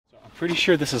pretty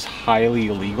sure this is highly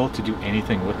illegal to do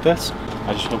anything with this.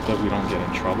 I just hope that we don't get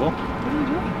in trouble. What are you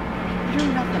doing? You're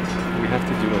doing nothing. We have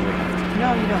to do what we have to.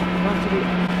 No, you don't. You don't have to do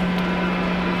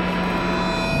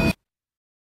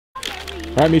anything.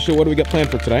 All right, Misha, what do we got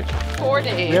planned for today? 4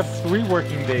 days. We have 3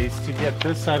 working days to get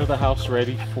this side of the house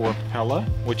ready for Pella,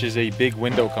 which is a big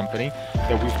window company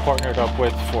that we've partnered up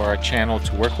with for our channel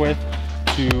to work with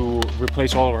to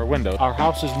replace all of our windows. Our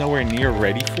house is nowhere near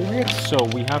ready for it, so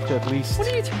we have to at least... What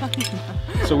are you talking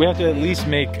about? So we have to at least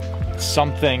make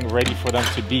something ready for them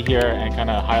to be here and kind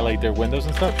of highlight their windows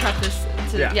and stuff. Cut this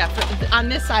to, on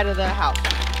this side of the house.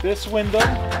 This window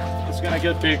is gonna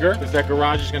get bigger because that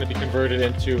garage is gonna be converted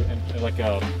into like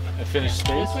a finished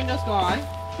space. This window's gone.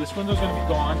 This window's gonna be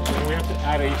gone, and we have to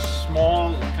add a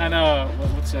small kind of,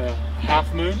 what's a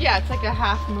half moon? Yeah, it's like a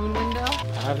half moon window.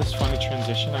 I have this funny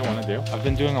transition I want to do. I've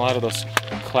been doing a lot of those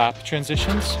clap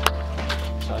transitions.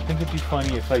 So I think it'd be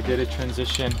funny if I did a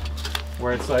transition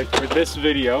where it's like, for this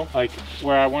video, like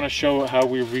where I want to show how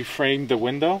we reframe the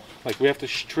window. Like we have to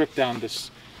strip down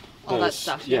all that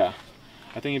stuff. Yeah.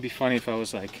 I think it'd be funny if I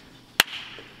was like,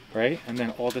 right? And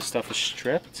then all this stuff is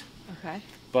stripped. Okay.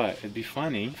 But it'd be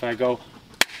funny if I go,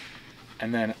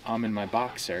 and then I'm in my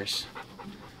boxers,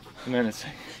 and then it's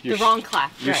like the wrong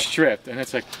clap. You're stripped, and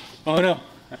it's like, oh no,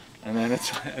 and then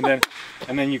it's and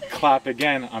then you clap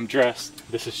again. I'm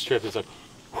dressed. This is stripped. It's like,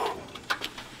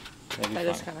 that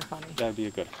is kind of funny. That'd be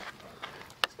a good.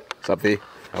 What's up, V?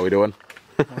 How we doing?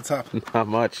 What's up? Not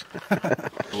much.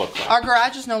 Look. Our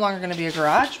garage is no longer going to be a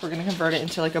garage. We're going to convert it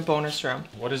into like a bonus room.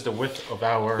 What is the width of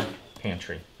our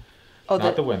pantry? Oh,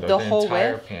 not the window. The whole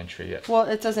entire width? pantry. Yeah. Well,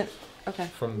 it doesn't. Okay.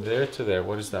 From there to there,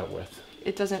 what is that width?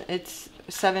 It doesn't. It's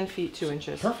 7 feet 2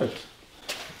 inches. Perfect.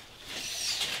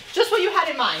 Just what you had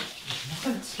in mind.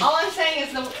 All I'm saying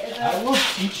is the. I will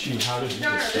teach you how to do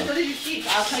No, this this stuff. is you teach.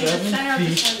 I'll tell you the 7 center of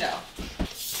this feet. window.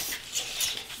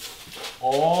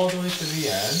 All the way to the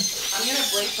end. I'm gonna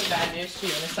break some bad news to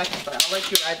you in a second, but I'll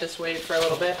let you ride this wave for a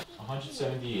little bit.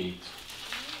 178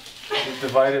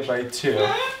 divided by 2.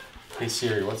 Hey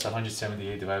Siri, what's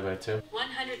 178 divided by 2?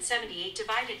 178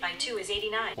 divided by 2 is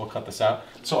 89. We'll cut this out.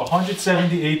 So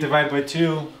 178 divided by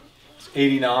 2 is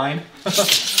 89. So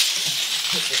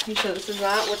this is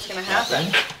not what's gonna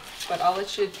happen, but I'll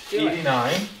let you do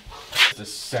 89 is the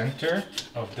center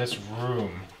of this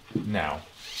room now.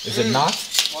 Is it not?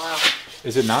 Wow.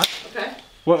 Is it not? Okay.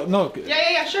 Well, no.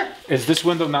 Yeah, sure. Is this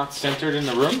window not centered in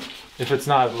the room? If it's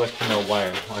not, I'd like to know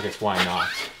why. I guess why not?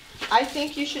 I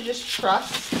think you should just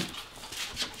trust.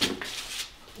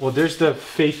 Well, there's the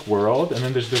fake world, and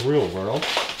then there's the real world.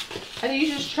 I think you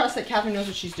should just trust that Catherine knows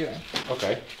what she's doing.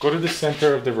 Okay. Go to the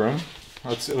center of the room.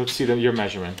 Let's see your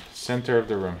measurement. Center of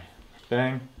the room.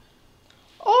 Bang.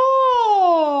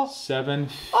 Oh. 7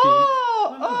 feet.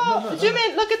 Oh. Zoom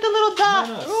in. Look at the little dot.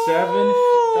 No, 7.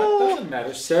 That doesn't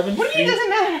matter. 7 What do you feet. mean it doesn't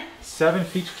matter? 7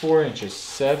 feet 4 inches.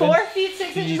 4 feet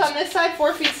 6 inches on this side.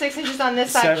 4 feet 6 inches on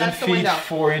this side. 7 That's the feet window.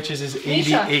 4 inches is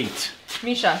 88.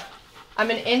 Misha,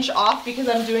 I'm an inch off because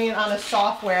I'm doing it on a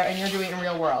software and you're doing it in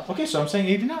real world. Okay, so I'm saying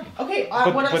 89. Okay,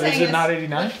 But what I'm saying is it not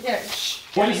 89? Yeah.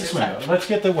 What is this window? Let's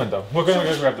get the window. We're going to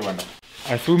go grab the window.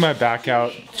 I threw my back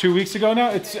out 2 weeks ago now.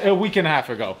 It's a week and a half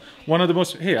ago. One of the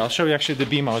most, here, I'll show you actually the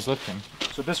beam I was lifting.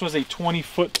 So this was a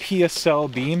 20-foot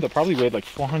PSL beam that probably weighed like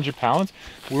 400 pounds.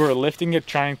 We were lifting it,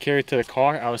 trying to carry it to the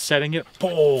car. I was setting it,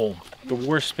 boom. The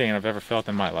worst pain I've ever felt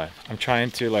in my life. I'm trying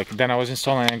to then I was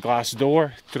installing a glass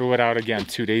door, threw it out again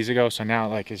 2 days ago. So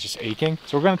now it's just aching.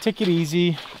 So we're gonna take it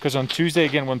easy because on Tuesday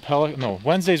again,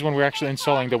 Wednesdays when we're actually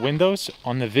installing the windows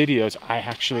on the videos, I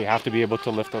actually have to be able to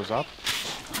lift those up.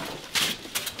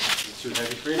 Too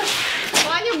heavy for you?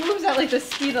 Vanya moves at like the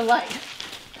speed of light.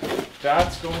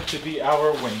 That's going to be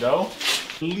our window.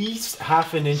 At least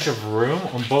 ½ inch of room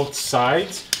on both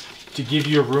sides to give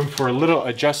you room for a little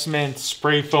adjustment,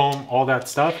 spray foam, all that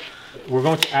stuff. We're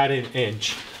going to add an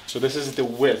inch. So this is the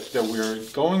width that we're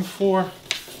going for.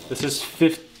 This is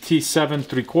 57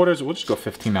 3/4. We'll just go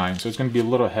 59. So it's going to be a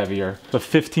little heavier. But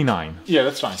 59. Yeah,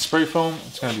 that's fine. Spray foam,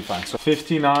 it's going to be fine. So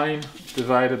 59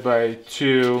 divided by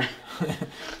 2.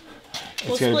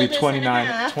 It's going to be 29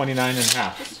 and a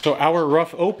half. So our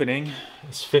rough opening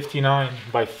is 59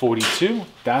 by 42.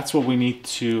 That's what we need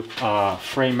to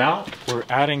frame out. We're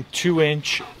adding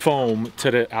 2-inch foam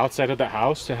to the outside of the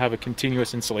house to have a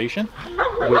continuous insulation.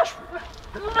 Which,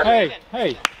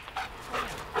 hey.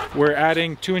 We're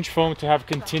adding 2-inch foam to have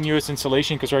continuous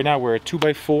insulation because right now we're a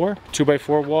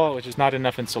 2x4 wall, which is not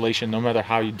enough insulation no matter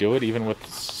how you do it, even with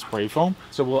spray foam.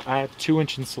 So we'll add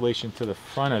 2-inch insulation to the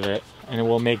front of it, and it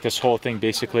will make this whole thing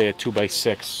basically a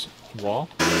 2x6 wall.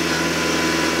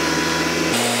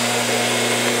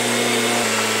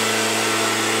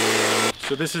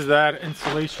 So this is that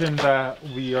installation that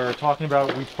we are talking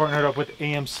about. We partnered up with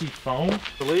AMC Foam.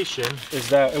 Installation is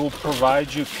that it will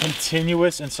provide you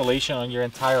continuous insulation on your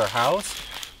entire house,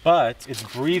 but it's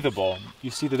breathable. You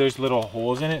see that there's little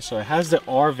holes in it, so it has the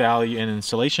R value and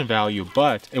insulation value,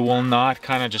 but it will not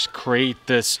kind of just create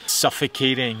this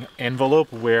suffocating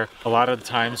envelope where a lot of the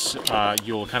times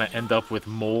you'll kind of end up with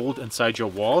mold inside your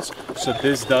walls. So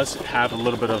this does have a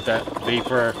little bit of that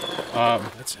vapor.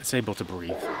 It's able to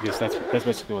breathe. Yes, that's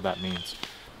basically what that means.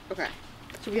 Okay,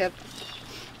 so we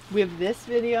have this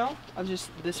video of just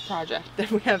this project. Then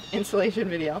we have installation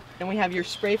video. And we have your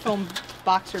spray foam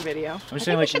boxer video. I'm just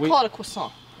saying, like, we should call it a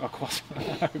croissant. A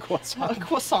croissant. A croissant. A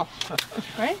croissant.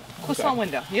 Right? Croissant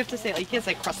window. You have to say, like, you can't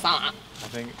say croissant. I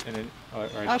think, and then, or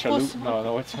croissant.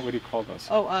 no, what do you call those?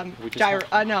 Oh, we just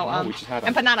had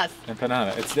empanadas.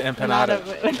 Empanada. It's the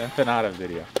empanada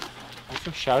video.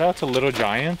 Also, shout out to Little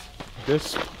Giant.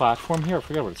 This platform here, I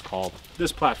forget what it's called.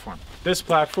 This platform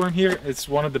here, it's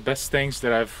one of the best things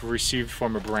that I've received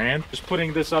from a brand. Just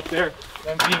putting this up there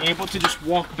and being able to just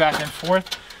walk back and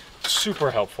forth, super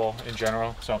helpful in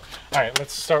general. So, all right,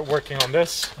 let's start working on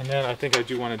this. And then I think I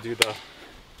do want to do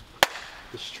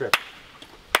the strip.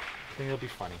 I think it'll be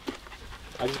funny.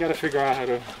 I just got to figure out how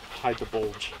to hide the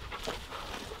bulge.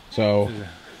 So,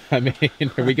 I mean,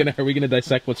 are we gonna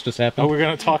dissect what's just happened? Oh, we're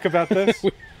gonna talk about this?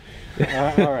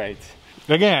 All right.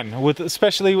 Again,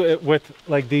 especially with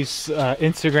like these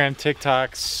Instagram,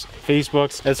 TikToks,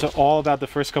 Facebooks, it's all about the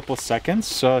first couple of seconds.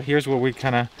 So here's what we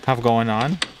kind of have going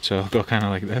on. So go kind of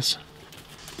like this.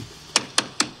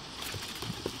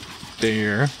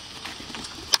 There.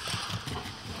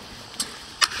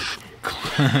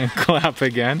 Clap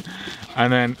again,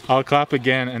 and then I'll clap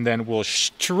again, and then we'll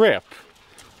strip.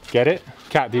 Get it?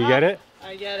 Kat, do you get it?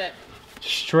 I get it.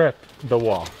 Strip the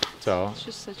wall. So it's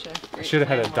just such a great I should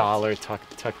have had $1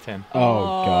 tucked in.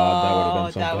 Oh God, that would have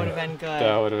been something. That would have been good.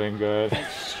 That would have been good. Like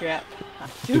strip.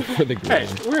 For the gram.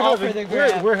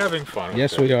 Hey, we're having fun.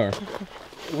 Yes, we are.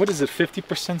 What is it?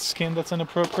 50% skin that's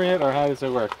inappropriate, or how does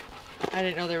it work? I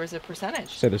didn't know there was a percentage.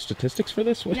 So there's statistics for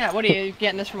this? Yeah. What are you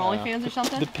getting this from OnlyFans or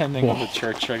something? Depending on the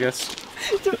church, I guess.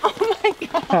 Oh my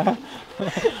God.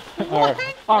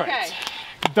 All right.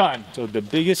 Done. So the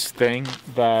biggest thing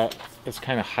that is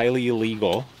kind of highly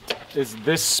illegal is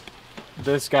this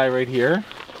guy right here,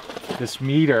 this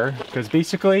meter, because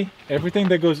basically everything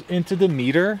that goes into the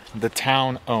meter the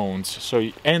town owns.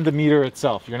 So, and the meter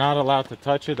itself, you're not allowed to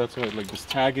touch it. That's what, like, this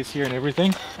tag is here and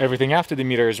everything after the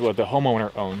meter is what the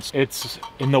homeowner owns. It's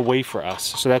in the way for us,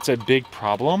 so that's a big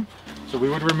problem. So we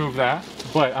would remove that,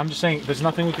 but I'm just saying there's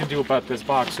nothing we can do about this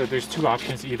box. So there's two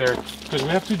options, either because we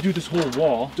have to do this whole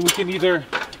wall, so we can either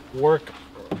work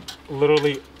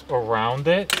literally around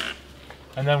it,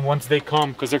 and then once they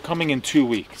come, because they're coming in 2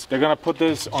 weeks, they're gonna put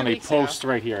this on a post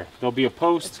right here. There'll be a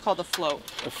post. It's called a float.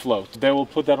 A float. They will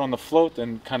put that on the float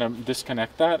and kind of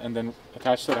disconnect that and then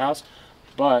attach to the house.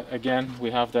 But again,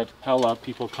 we have that Pella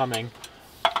people coming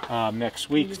next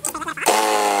week.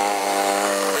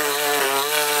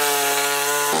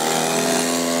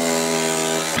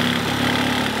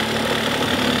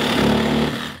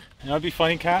 You know, it'd be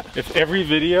funny, Kat, if every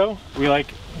video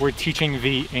we're teaching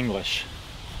the English.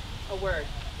 A word.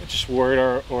 Just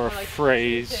word or like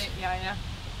phrase. Yeah, I know.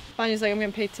 Fanny's like, I'm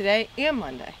gonna pay today and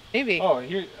Monday. Maybe. Oh,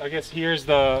 here, I guess here's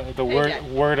the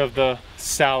word of the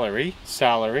salary.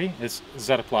 Salary is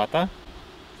zarplata.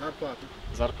 Zarplata.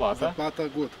 Zarplata.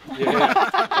 Zarplata, good.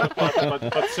 Yeah,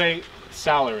 but say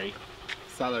salary.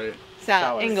 Salary.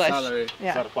 Salary. English. Salary.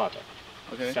 Yeah. Zarplata.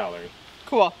 Okay. Salary.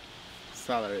 Cool.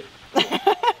 Salary.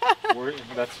 Word,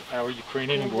 that's our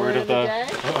Ukrainian word of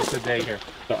the day here.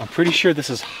 So I'm pretty sure this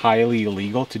is highly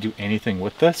illegal to do anything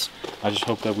with this. I just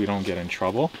hope that we don't get in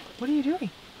trouble. What are you doing?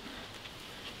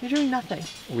 You're doing nothing.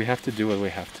 We have to do what we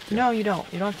have to do. No, you don't.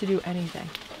 You don't have to do anything.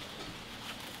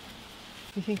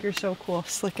 You think you're so cool,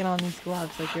 slicking on these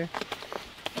gloves like you're...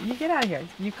 You get out of here.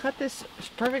 You cut this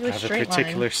perfectly straight line. I have a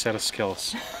particular set of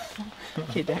skills.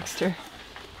 Okay, Dexter.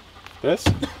 This?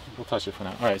 We'll touch it for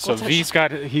now. All right, so he's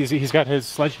got his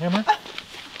sledgehammer.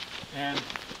 And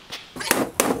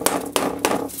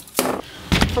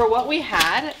for what we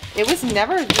had, it was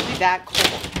never really that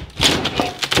cold.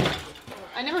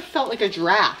 I never felt like a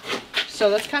draft, so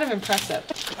that's kind of impressive.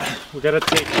 We gotta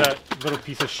take that little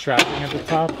piece of strapping at the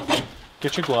top.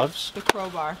 Get your gloves. The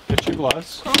crowbar. Get your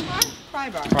gloves. Crowbar?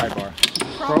 Pry-bar. Pry-bar.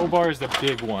 Crowbar is the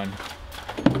big one.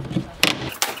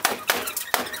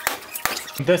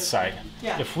 This side.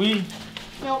 Yeah. If we...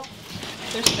 Nope.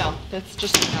 There's no. That's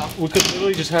just no. We could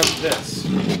literally just have this.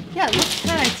 Yeah, it looks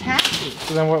kind of tacky.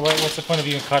 So then what's the point of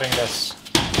even cutting this?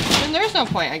 then there's no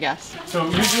point, I guess. So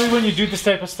usually when you do this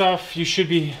type of stuff, you should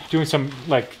be doing some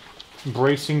like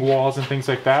bracing walls and things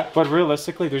like that. But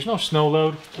realistically, there's no snow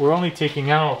load. We're only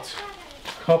taking out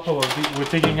a couple of these. We're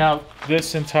taking out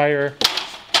this entire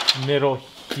middle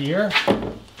here.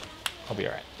 I'll be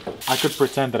all right. I could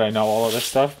pretend that I know all of this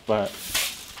stuff, but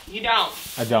You don't.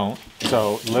 I don't.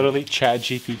 So literally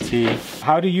ChatGPT.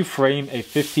 How do you frame a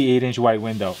 58-inch wide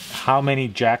window? How many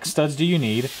jack studs do you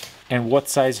need? And what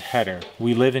size header?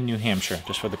 We live in New Hampshire,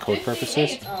 just for the code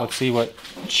purposes. Let's see what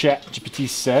ChatGPT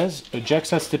says. The jack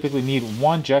studs typically need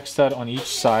one jack stud on each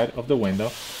side of the window,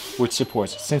 which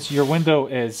supports. Since your window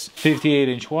is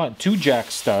 58-inch wide, 2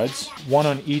 jack studs, one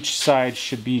on each side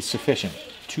should be sufficient.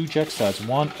 2 jack studs,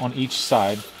 one on each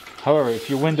side. However, if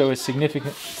your window is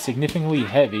significantly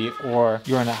heavy or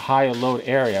you're in a high load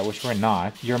area, which we're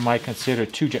not, you might consider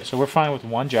 2 jack. So we're fine with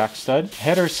 1 jack stud.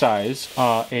 Header size,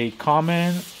 a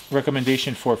common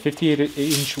recommendation for a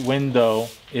 58-inch window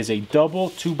is a double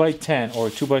 2x10 or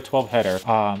 2x12 header.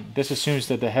 This assumes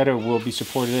that the header will be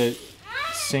supported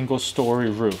single-story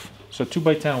roof. So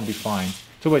 2x10 will be fine.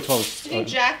 2x12 is... Did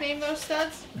Jack name those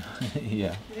studs?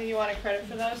 Yeah. You think you want credit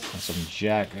for those? Some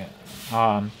jack.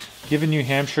 Given New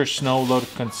Hampshire snow load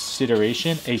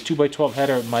consideration, a 2x12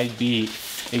 header might be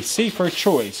a safer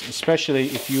choice, especially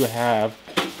if you have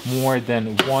more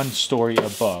than 1 story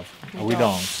above. We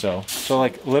don't. So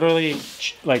like literally,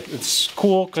 like it's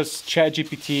cool because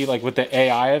ChatGPT, like with the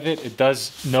AI of it, it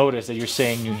does notice that you're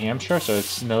saying New Hampshire, so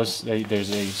it knows that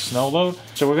there's a snow load.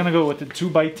 So we're gonna go with the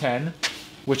 2x10.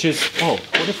 Which is, oh,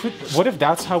 what if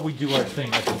that's how we do our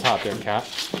thing at the top there, Kat?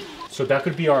 So that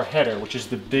could be our header, which is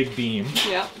the big beam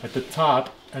at the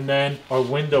top, and then our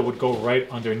window would go right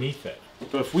underneath it.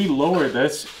 So if we lower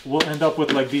this, we'll end up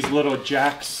with like these little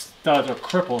jack studs or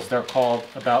cripples. They're called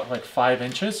about like 5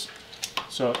 inches.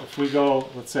 So if we go,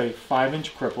 let's say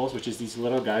 5-inch cripples, which is these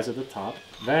little guys at the top,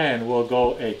 then we'll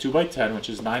go a 2x10, which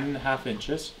is 9.5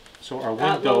 inches. So our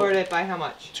window lowered it by how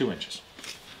much? 2 inches.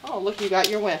 Oh, look, you got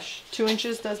your wish. 2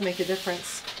 inches does make a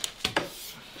difference.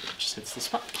 Just hits the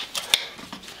spot.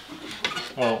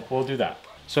 Oh, we'll do that.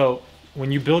 So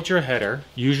when you build your header,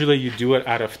 usually you do it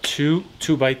out of 2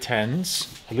 2x10s,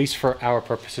 at least for our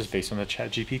purposes based on the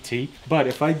ChatGPT. But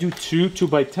if I do 2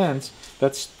 2x10s,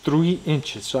 that's 3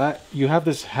 inches. So you have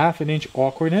this 1/2 inch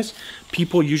awkwardness.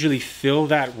 People usually fill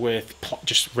that with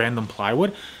just random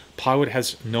plywood. Plywood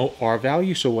has no R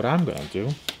value, so what I'm gonna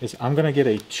do is I'm gonna get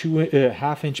a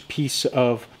 1/2 inch piece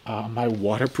of my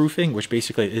waterproofing, which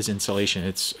basically is insulation.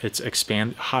 It's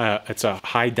a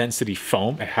high density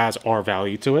foam. It has R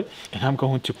value to it, and I'm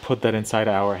going to put that inside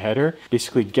our header.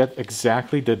 Basically, get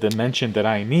exactly the dimension that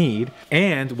I need,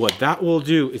 and what that will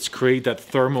do is create that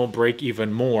thermal break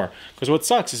even more. Because what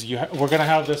sucks is we're gonna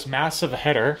have this massive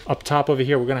header up top over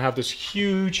here. We're gonna have this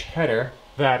huge header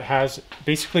that has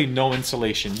basically no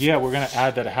insulation. Yeah, we're gonna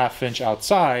add that 1/2 inch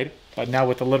outside, but now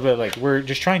with a little bit, like, we're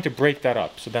just trying to break that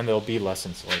up, so then there'll be less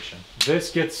insulation. This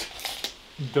gets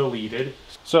deleted.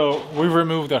 So we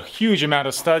removed a huge amount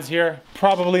of studs here.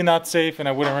 Probably not safe, and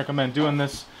I wouldn't recommend doing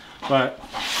this, but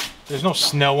there's no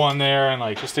snow on there, and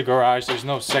like just a garage, there's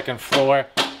no second floor.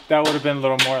 That would have been a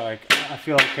little more like, I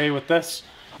feel okay with this.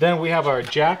 Then we have our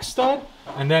jack stud,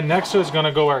 and then next to it is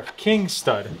gonna go our king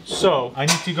stud. So I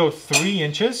need to go 3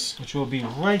 inches, which will be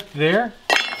right there.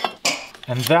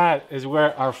 And that is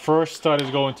where our first stud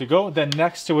is going to go. Then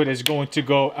next to it is going to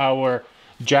go our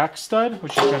jack stud,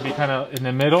 which is gonna be kind of in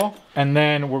the middle. And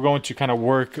then we're going to kind of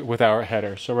work with our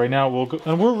header. So right now we'll go,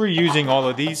 and we're reusing all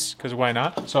of these, because why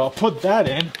not? So I'll put that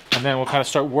in, and then we'll kind of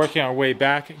start working our way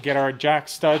back, get our jack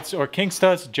studs or king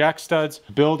studs, jack studs,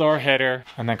 build our header,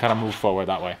 and then kind of move forward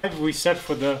that way. We set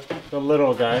for the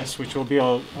little guys, which will be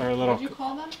our little... What do you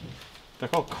call them? They're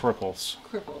called cripples.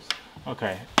 Cripples.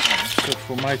 Okay, so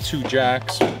for my 2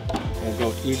 jacks, we'll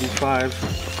go 85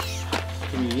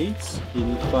 3/8,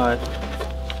 85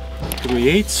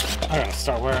 3/8. I gotta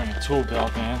start wearing a tool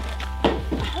belt, man.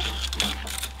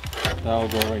 That'll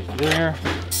go right there.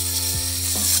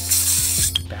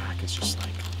 Back is just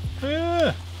like,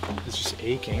 it's just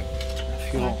aching. I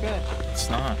feel not good. It's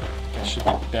not. That should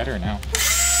be better now.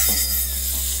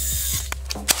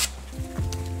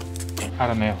 Out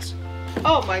of nails.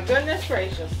 Oh my goodness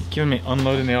gracious. Giving me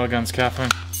unloaded nail guns,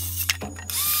 Catherine.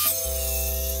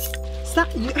 Stop.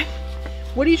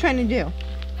 What are you trying to do?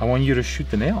 I want you to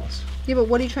shoot the nails. Yeah, but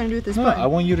what are you trying to do with this No, button? I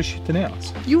want you to shoot the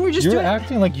nails. You were just You're doing...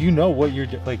 acting like you know what you're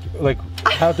doing, like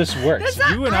how this works.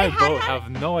 Not, You and I both have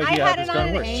no idea how this is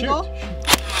gonna work. Angle.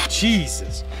 Shoot.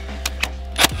 Jesus.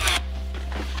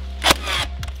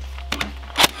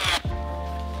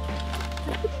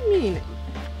 What do you mean?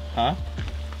 Huh?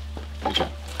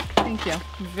 Thank you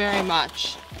very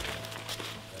much.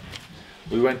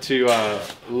 We went to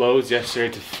Lowe's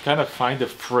yesterday to kind of find the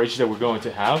fridge that we're going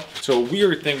to have. So a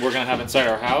weird thing we're gonna have inside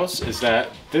our house is that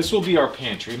this will be our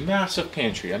pantry, massive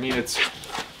pantry. I mean, it's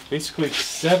basically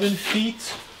 7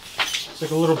 feet. It's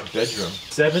like a little bedroom.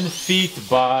 7 feet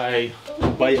by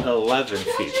 11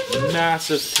 feet.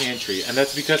 Massive pantry. And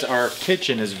that's because our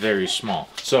kitchen is very small.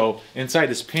 So inside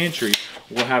this pantry,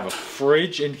 we'll have a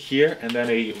fridge in here and then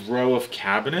a row of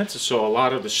cabinets. So a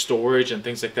lot of the storage and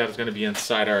things like that is going to be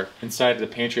inside of the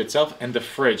pantry itself and the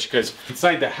fridge. Because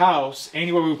inside the house,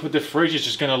 anywhere we put the fridge is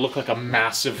just going to look like a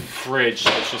massive fridge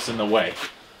that's just in the way.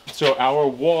 So our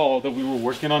wall that we were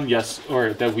working on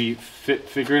that we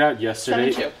figured out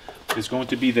yesterday 72. is going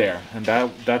to be there, and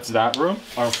that's that room.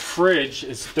 Our fridge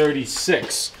is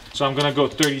 36, so I'm gonna go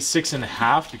 36 and a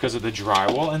half because of the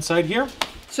drywall inside here.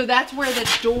 So that's where the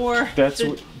door,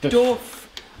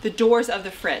 the doors of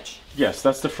the fridge. Yes,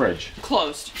 that's the fridge.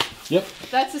 Closed. Yep.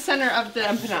 That's the center of the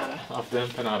empanada. Of the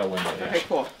empanada window. Yeah. Okay,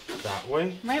 cool. That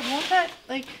way. Right, won't that,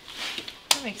 like,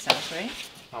 that makes sense, right?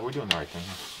 Oh, we're doing the right thing.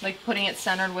 Like putting it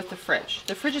centered with the fridge.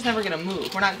 The fridge is never gonna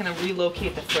move. We're not gonna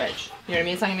relocate the fridge. You know what I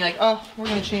mean? It's not gonna be like, oh, we're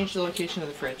gonna change the location of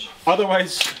the fridge.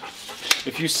 Otherwise,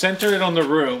 if you center it on the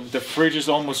room, the fridge is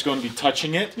almost going to be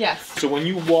touching it. Yes. So when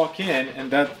you walk in,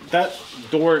 and that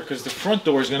door, because the front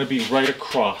door is going to be right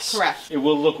across. Correct. It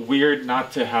will look weird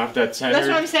not to have that centered. That's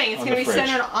what I'm saying. It's on gonna the be fridge.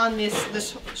 centered on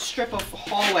this strip of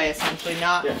hallway, essentially,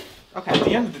 not. Yeah. Okay. At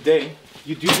the end of the day,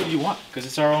 you do what you want because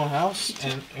it's our own house,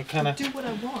 and it kind of. Do what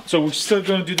I want. So we're still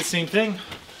going to do the same thing.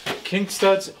 King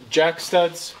studs, jack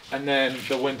studs, and then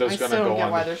the window's I going still to don't go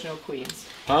get why on. there's no queens.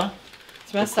 Huh?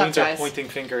 It's The messed up, queens are guys. pointing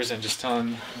fingers and just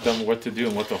telling them what to do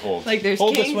and what to hold. Like there's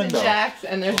hold this kings and window. jacks,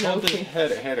 and there's no Hold this queens.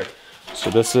 header. So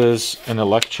this is an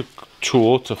electric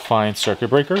tool to find circuit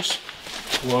breakers.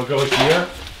 We'll go here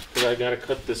because I gotta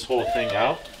cut this whole thing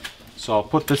out. So I'll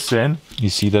put this in. You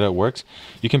see that it works.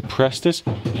 You can press this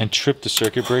and trip the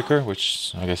circuit breaker,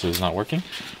 which I guess is not working.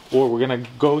 Or we're gonna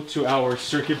go to our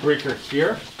circuit breaker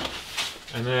here,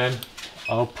 and then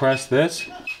I'll press this.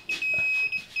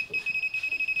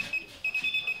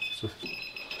 So,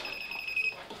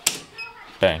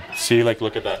 bang. See, like,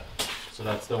 look at that. So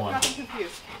that's the one. I'm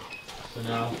confused. So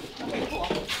now, Okay, cool.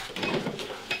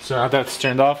 so now that's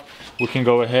turned off, we can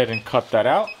go ahead and cut that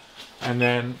out, and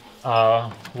then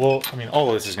I mean, all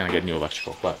of this is gonna get new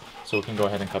electrical, but so we can go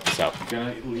ahead and cut this out. It's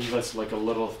gonna leave us like a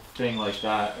little thing like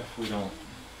that if we don't.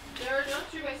 There are no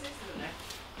 2x6s in there.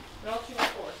 They're all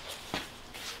 2x4s.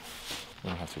 We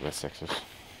don't have 2x6s.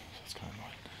 That's kind of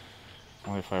annoying.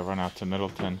 Only if I run out to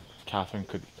Middleton, Catherine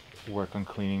could work on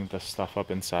cleaning the stuff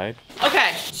up inside.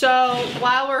 Okay, so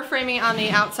while we're framing on the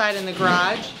outside in the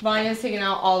garage, Vanya's taking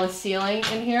out all the ceiling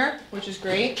in here, which is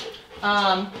great.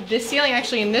 This ceiling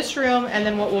actually in this room, and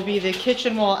then what will be the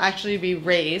kitchen will actually be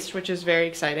raised, which is very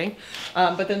exciting.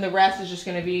 But then the rest is just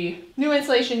gonna be new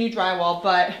insulation, new drywall,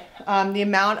 but the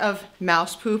amount of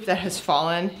mouse poop that has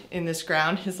fallen in this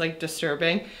ground is like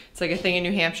disturbing. It's like a thing in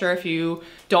New Hampshire. If you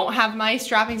don't have mice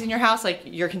droppings in your house, like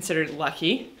you're considered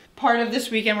lucky. Part of this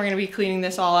weekend, we're gonna be cleaning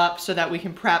this all up so that we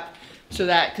can prep so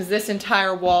that, cause this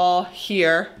entire wall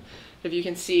here, if you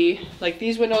can see, like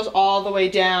these windows all the way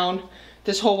down,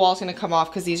 this whole wall is gonna come off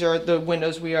because these are the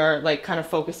windows we are like kind of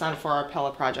focused on for our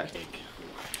Pella project.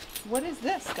 What is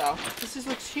this though? This just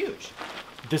looks huge.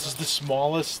 This is the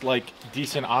smallest, like,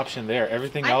 decent option there.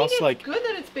 Everything I else, think it's like, good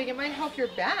that it's big. It might help your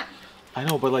back. I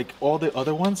know, but like all the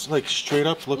other ones, like straight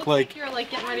up look Looks like you're like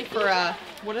getting ready for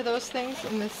what are those things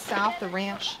in the south? The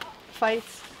ranch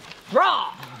fights.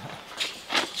 Raw.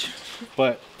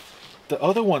 But the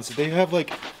other ones, they have like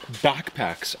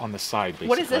backpacks on the side, basically.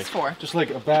 What is this for? Just like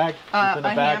a bag, within a a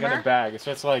bag hammer? and a bag.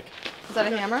 So it's like, Is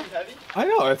that a hammer? I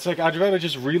know, it's like I'd rather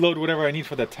just reload whatever I need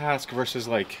for the task versus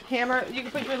like, Hammer. You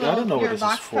can put your I don't know what your this is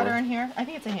box for. cutter in here. I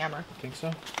think it's a hammer. I think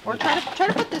so. Or try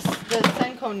to put the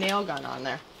Senko nail gun on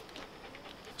there.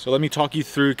 So let me talk you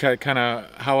through kind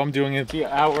of how I'm doing it. See,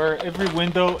 every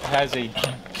window has a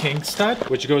king stud,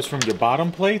 which goes from your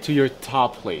bottom plate to your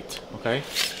top plate, okay?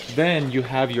 Then you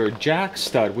have your jack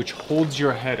stud, which holds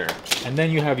your header. And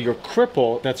then you have your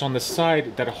cripple that's on the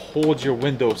side that holds your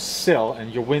window sill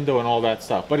and your window and all that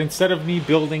stuff. But instead of me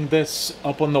building this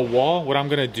up on the wall, what I'm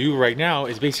gonna do right now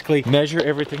is basically measure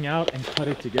everything out and cut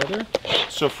it together.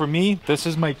 So for me, this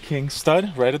is my king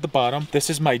stud right at the bottom. This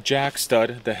is my jack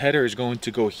stud. The header is going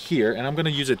to go here, and I'm gonna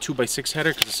use a 2x6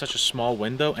 header because it's such a small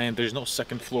window and there's no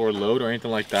second floor load or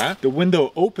anything like that. The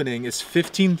window opening is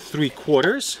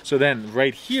 15.75. So then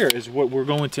right here is what we're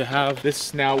going to have.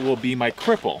 This now will be my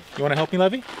cripple. You wanna help me,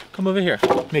 Levy? Come over here.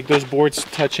 Make those boards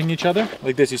touching each other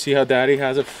like this. You see how Daddy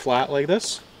has it flat like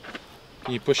this?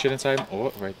 Can you push it inside?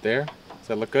 Oh, right there. Does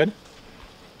that look good?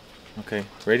 Okay,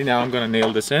 ready? Now I'm gonna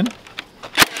nail this in.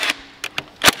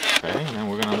 Okay, and then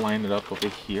we're gonna line it up over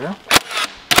here.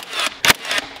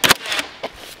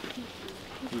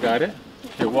 You got it?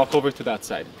 Here, walk over to that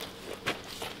side.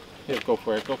 Here, go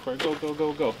for it, go for it, go, go,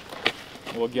 go, go.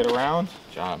 We'll get around.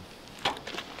 Job.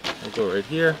 We'll go right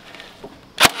here.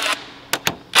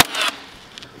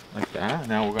 Like that.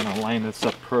 Now we're gonna line this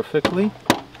up perfectly.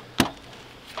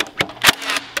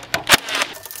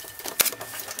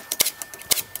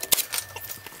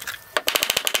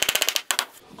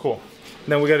 Cool.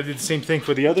 Then we got to do the same thing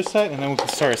for the other side, and then we can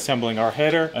start assembling our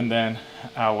header and then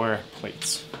our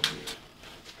plates.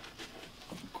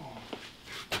 Cool.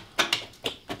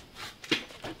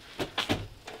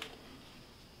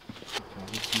 Okay,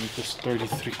 let's make this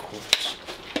 33 quarters.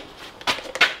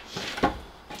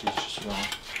 It's just wrong.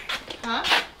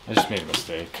 Huh? I just made a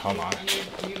mistake. Hold on.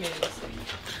 You made a mistake.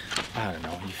 I don't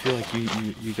know. You feel like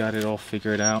you got it all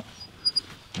figured out,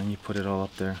 and then you put it all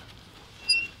up there.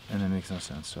 And it makes no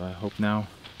sense. So I hope now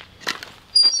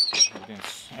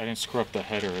I didn't screw up the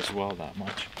header as well that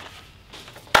much.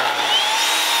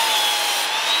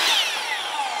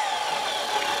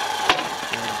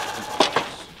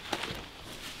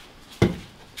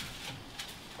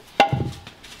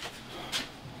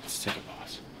 Let's take a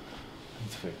pause. I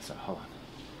need to figure this out. Hold on.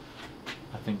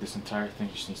 I think this entire thing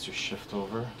just needs to shift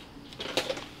over.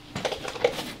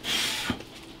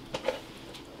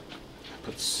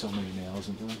 Put so many nails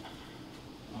into them.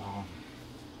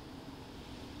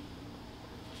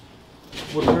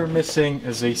 What we're missing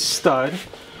is a stud.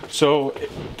 So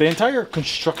the entire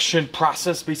construction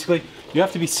process, basically, you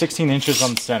have to be 16 inches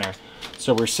on the center.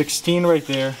 So we're 16 right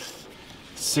there,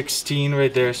 16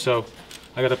 right there. So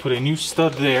I gotta put a new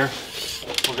stud there.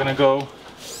 We're gonna go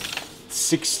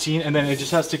 16, and then it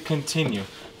just has to continue.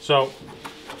 So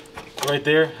right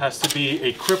there has to be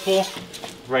a cripple.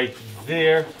 Right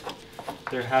there.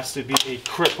 There has to be a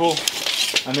cripple,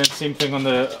 and then same thing on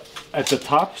at the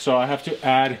top. So I have to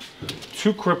add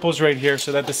 2 cripples right here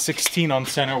so that the 16 on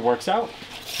center works out.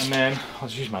 And then I'll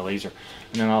just use my laser,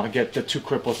 and then I'll get the 2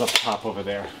 cripples up top over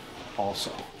there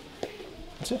also.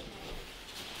 That's it.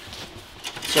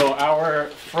 So our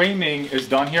framing is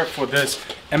done here for this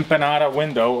empanada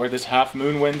window, or this half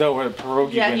moon window, or the pierogi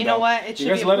window. Yeah, you know what? It should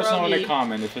You guys be a let us know in the pierogi.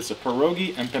 comment if it's a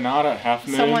pierogi, empanada, half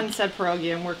moon. Someone said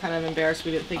pierogi, and we're kind of embarrassed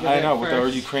we didn't think of it I know, with our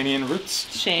first. Ukrainian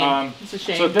roots. Shame. It's a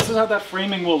shame. So this is how that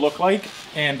framing will look like,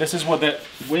 and this is what that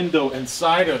window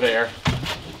inside of there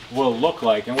will look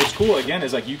like. And what's cool again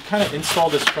is like you kind of install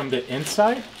this from the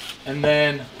inside, and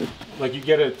then like you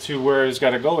get it to where it's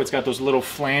got to go. It's got those little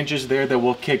flanges there that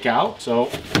will kick out. So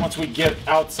once we get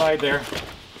outside there,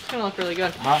 It's gonna look really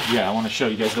good. yeah, I want to show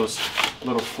you guys those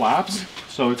little flaps.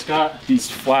 So it's got these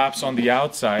flaps on the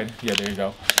outside. Yeah, there you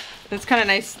go. It's kind of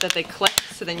nice that they click,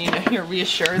 so then you know you're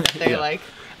reassured that they're Yeah. like.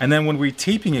 And then when we're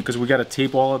taping it, because we got to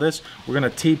tape all of this, we're gonna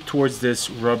tape towards this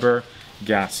rubber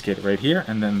gasket right here,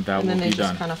 and then that And then will they be just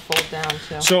done. kind of fold down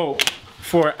too. So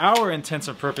for our intents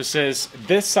and purposes,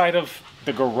 this side of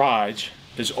the garage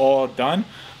is all done.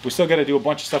 We still got to do a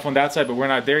bunch of stuff on that side, but we're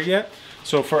not there yet.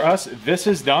 So for us, this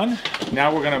is done.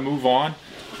 Now we're gonna move on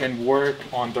and work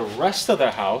on the rest of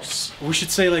the house. We should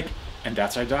say like, and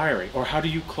that's our diary. Or how do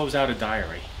you close out a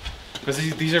diary? Because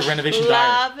these are renovation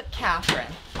diaries. Love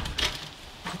Catherine.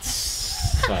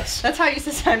 Sus. That's how I used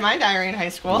to sign my diary in high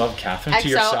school. Love Catherine to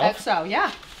yourself? XO,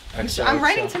 yeah. XO, I'm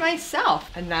writing XO. to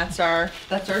myself, and that's our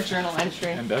journal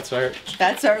entry. And that's our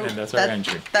That's our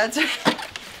entry. That's our,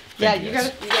 yeah, you you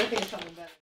guys. gotta think of something better.